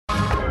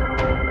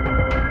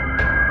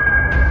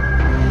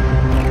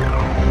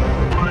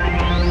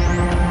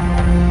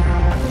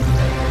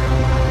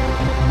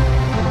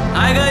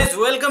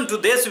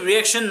welcome to Desi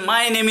reaction.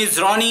 My name is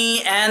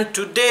Ronnie and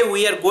today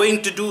we are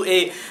going to do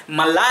a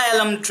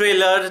Malayalam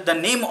trailer. The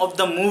name of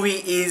the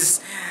movie is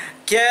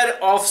Care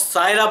of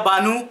Saira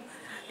Banu.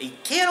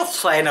 Care of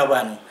Saira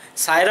Banu.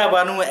 Saira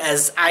Banu,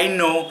 as I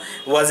know,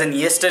 was an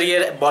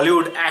yesteryear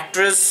Bollywood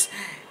actress,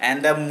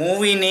 and the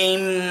movie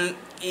name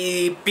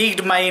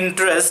piqued my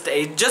interest.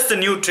 It's just a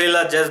new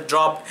trailer just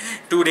dropped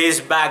 2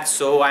 days back,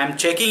 so I'm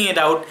checking it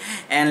out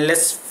and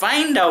let's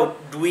find out,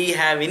 do we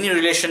have any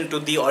relation to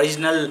the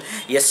original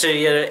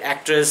yesteryear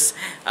actress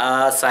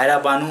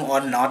Saira Banu or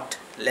not.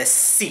 Let's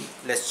see,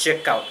 let's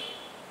check out.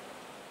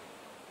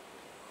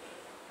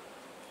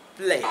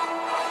 Play.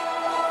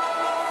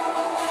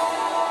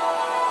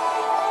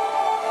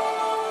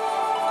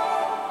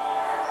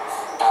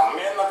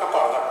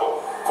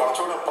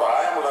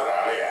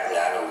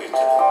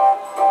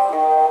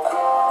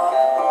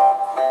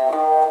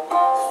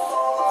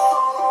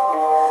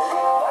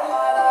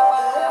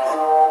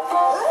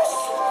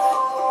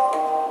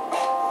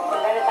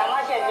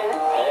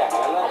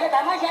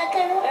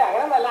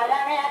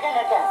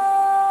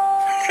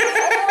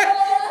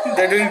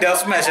 They're doing dub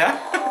smash, huh?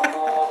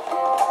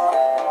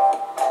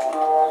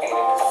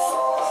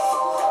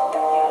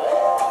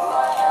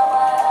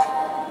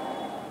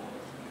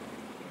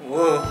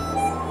 Whoa,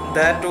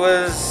 that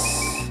was...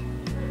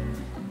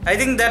 I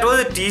think that was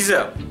a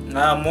teaser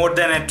more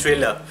than a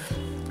trailer.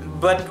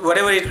 But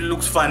whatever, it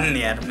looks fun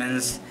here.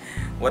 Means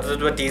what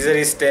the teaser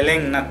is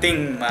telling,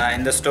 nothing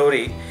in the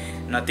story,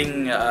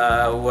 nothing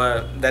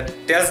that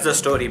tells the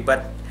story,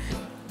 but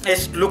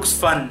it looks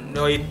fun.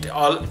 No, it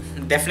all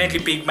definitely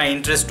piqued my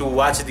interest to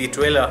watch the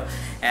trailer,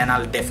 and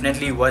I'll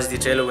definitely watch the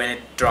trailer when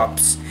it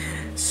drops.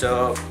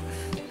 So,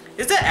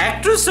 is the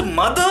actress a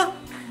mother?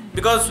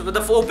 Because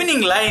the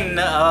opening line,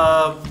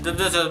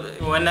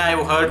 when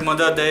I heard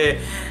mother,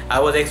 I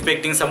was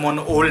expecting someone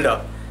older,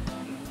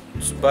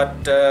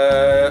 but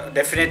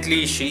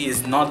definitely she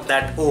is not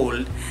that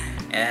old.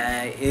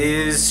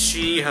 Is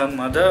she her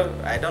mother?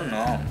 I don't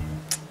know.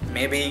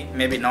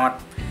 Maybe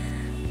not.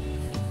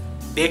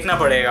 देखना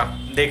पड़ेगा,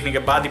 देखने के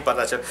बाद ही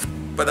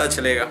पता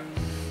चलेगा.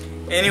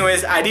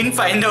 Anyways, I didn't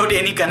find out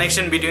any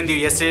connection between the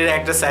yesterday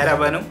actress Saira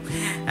Banu.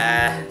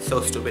 So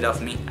stupid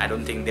of me. I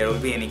don't think there will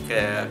be any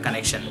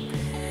connection.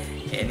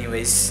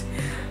 Anyways,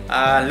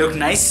 look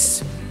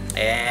nice,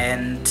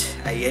 and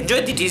I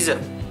enjoyed the teaser.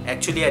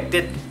 Actually, I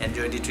did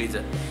enjoy the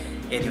teaser.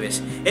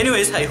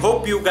 Anyways, I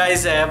hope you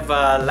guys have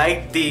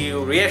liked the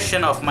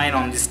reaction of mine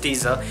on this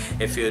teaser.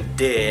 If you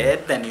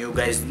did, then you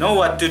guys know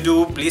what to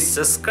do. Please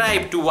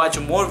subscribe to watch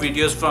more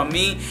videos from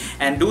me,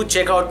 and do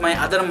check out my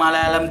other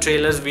Malayalam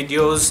trailers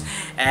videos.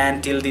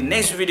 And till the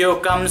next video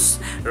comes,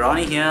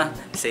 Ronnie here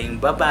saying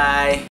bye bye.